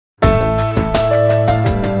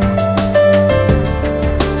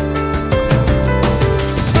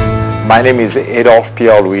My name is Adolphe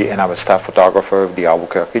Pierre-Louis and I'm a staff photographer of the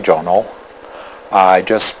Albuquerque Journal. I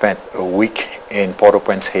just spent a week in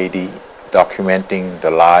Port-au-Prince, Haiti, documenting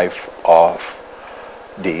the life of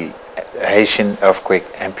the Haitian earthquake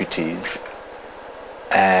amputees.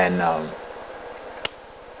 And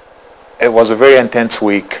it was a very intense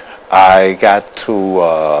week. I got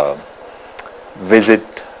to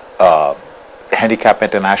visit Handicap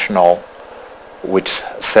International, which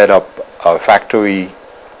set up a factory,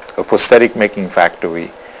 a prosthetic making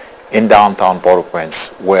factory in downtown Port-au-Prince,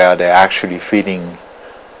 where they're actually feeding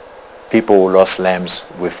people who lost limbs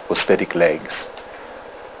with prosthetic legs.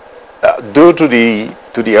 Due to the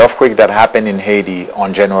earthquake that happened in Haiti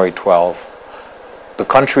on January 12, the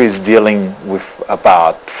country is dealing with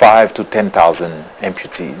about 5,000 to 10,000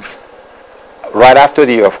 amputees. Right after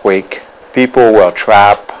the earthquake, people were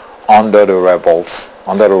trapped under the rubbles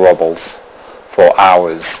for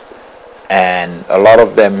hours, and a lot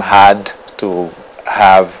of them had to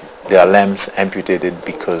have their limbs amputated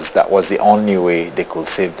because that was the only way they could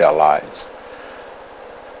save their lives.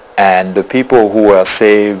 And the people who were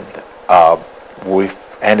saved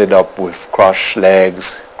ended up with crushed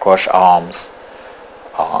legs, crushed arms.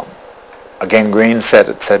 Gangrene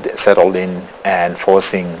settled in and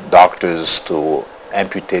forcing doctors to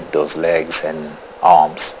amputate those legs and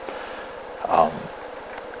arms.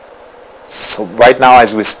 So right now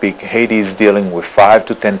as we speak, Haiti is dealing with 5,000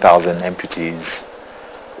 to 10,000 amputees.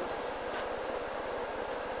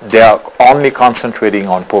 They are only concentrating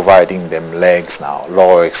on providing them legs now,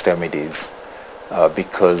 lower extremities,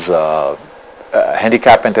 because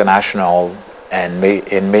Handicap International and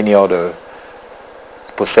in many other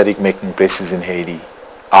prosthetic making places in Haiti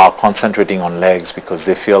are concentrating on legs because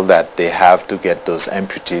they feel that they have to get those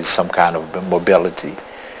amputees some kind of mobility.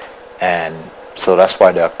 And so that's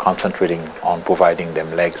why they're concentrating on providing them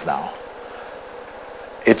legs now.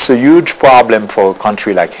 It's a huge problem for a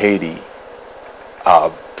country like Haiti.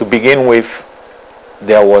 To begin with,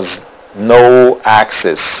 there was no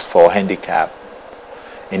access for handicap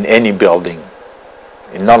in any building.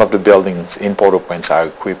 In none of the buildings in Port-au-Prince are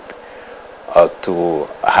equipped to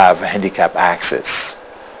have handicap access.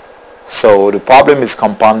 So the problem is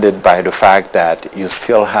compounded by the fact that you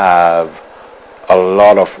still have a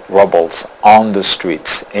lot of rubbles on the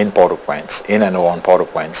streets in Port-au-Prince, in and around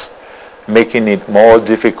Port-au-Prince, making it more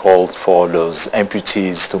difficult for those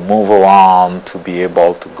amputees to move around, to be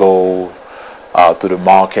able to go to the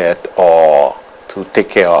market or to take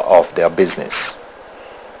care of their business.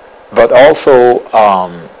 But also,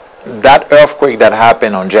 that earthquake that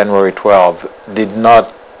happened on January 12 did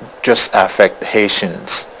not just affect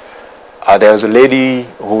Haitians. There's a lady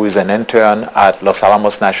who is an intern at Los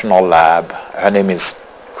Alamos National Lab. Her name is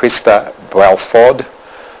Krista Brailsford.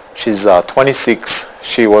 She's 26.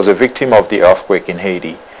 She was a victim of the earthquake in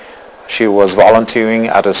Haiti. She was volunteering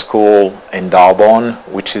at a school in Darbonne,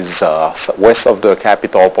 which is west of the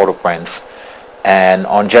capital, Port-au-Prince. And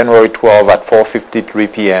on January 12 at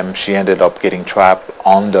 4:53 p.m., she ended up getting trapped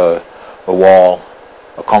under a wall,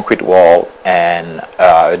 a concrete wall, and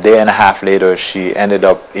a day and a half later she ended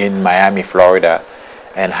up in Miami, Florida,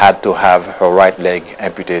 and had to have her right leg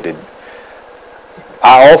amputated.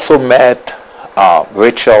 I also met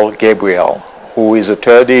Rachel Gabriel, who is a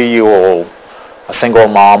 30-year-old single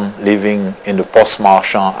mom living in the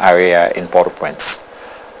Post-Marchand area in Port-au-Prince.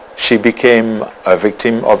 She became a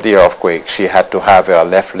victim of the earthquake. She had to have her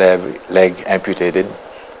left leg amputated.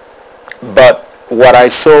 But what I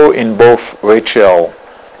saw in both Rachel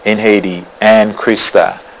in Haiti and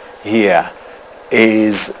Krista here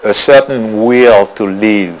is a certain will to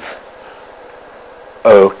live,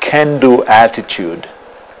 a can-do attitude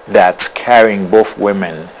that's carrying both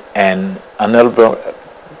women, and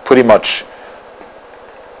pretty much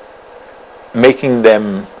making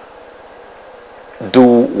them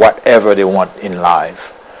do whatever they want in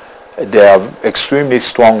life. They are extremely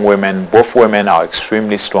strong women. Both women are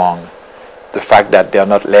extremely strong. The fact that they're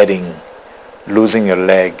not letting losing a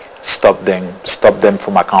leg stop them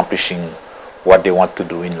from accomplishing what they want to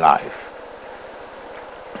do in life.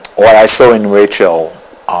 What I saw in Rachel,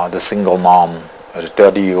 the single mom, the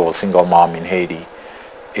 30-year-old single mom in Haiti,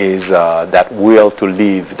 is that will to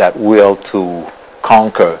live, that will to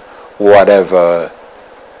conquer whatever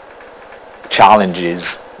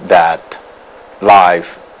challenges that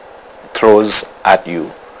life throws at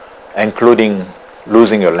you, including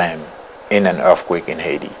losing your limb in an earthquake in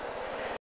Haiti.